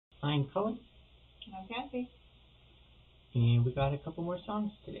I'm Cullen, I'm Kathy. and we got a couple more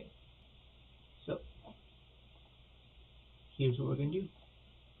songs today. So, here's what we're gonna do.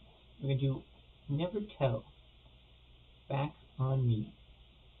 We're gonna do Neveltel, Back on Me.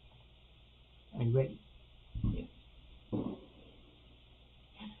 Are you ready? Yes.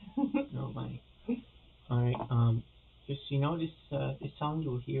 Oh my. Alright, just so you know, this song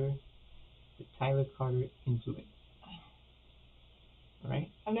you'll hear the Tyler Carter influence.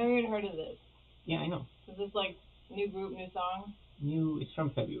 Alright? I've never even heard of this. Yeah, I know. Is this like new group, new song? It's from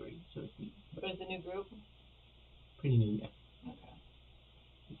February, so it's new. But it's a new group? Pretty new, yeah. Okay.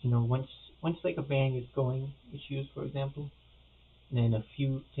 You know, once like a band is going, Issues for example, and then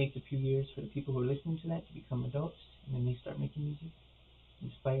takes a few years for the people who are listening to that to become adults, and then they start making music,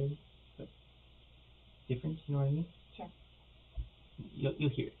 inspired, but different. You know what I mean? Sure. You'll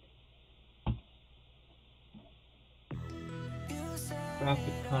hear it.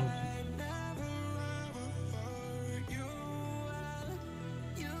 Graphic content.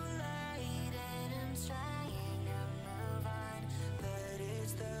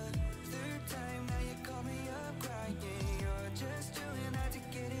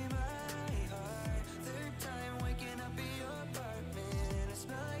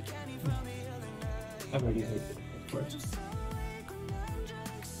 I've already heard it, of course.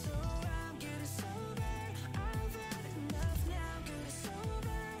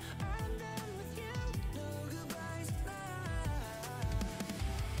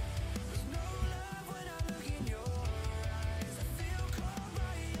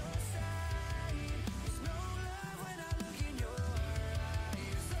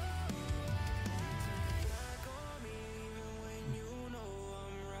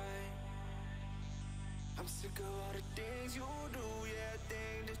 I'm sick of all the things you do, yeah,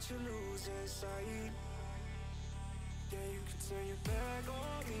 think that you lose inside. Yeah, you can turn your back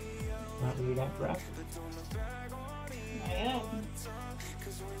on me. Not really that graphic. I am.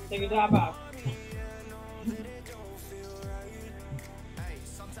 Take your top off.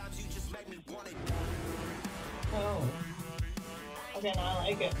 Oh. Okay, now I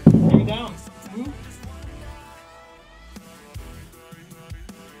like it. Bring it down. Mm-hmm.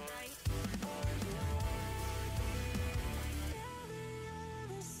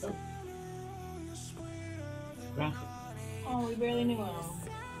 Oh. Graphic. Oh, we barely knew him.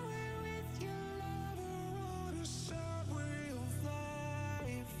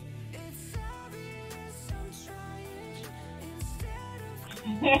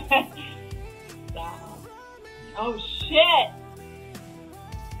 Stop. Oh shit!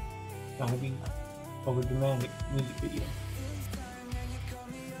 Gotta be over dramatic music video.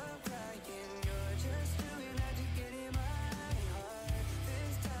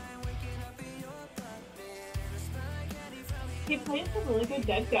 He plays a really good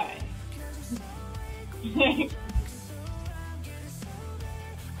dead guy.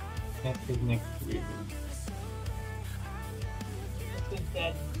 That's his next career move. The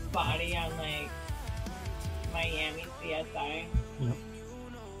dead body on like Miami CSI. Yep.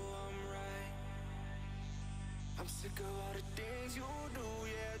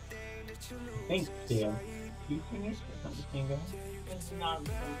 I think they have two singers, but not the same guy. It's not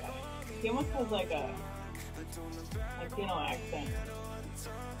the same guy. He almost has like a Latino accent.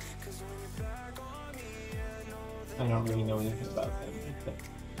 I don't really know anything about them except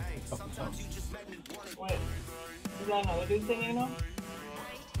a couple songs. What? Is that another dude singing, you know?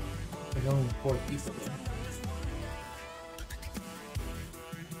 There's only 4 people there.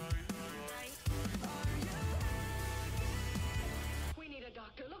 We need a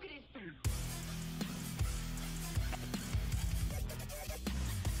doctor. Look at his food.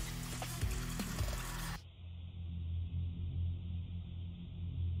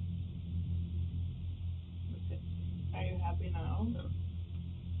 That's it. Are you happy now? No.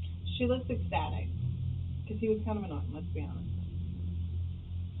 She looks ecstatic. Because he was kind of annoying, let's be honest.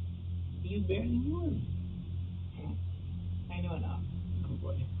 You barely knew him. I knew enough. Oh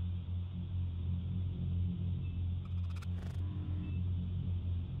boy.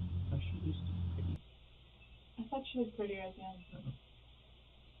 Oh, she used to be pretty. I thought she was prettier at the end.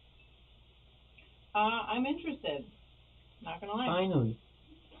 I'm interested. Not gonna lie. Finally,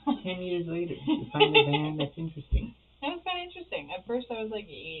 10 years later, you find a band that's interesting. That was kind of interesting. At first I was like,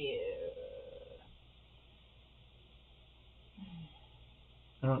 yeah.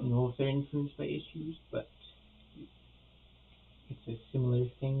 I don't know if they're influenced by Issues, but it's a similar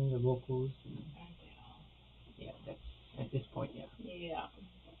thing, the vocals. And yeah, that's, at this point, yeah. Yeah.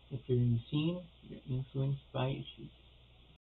 If you're in the scene, you're influenced by Issues.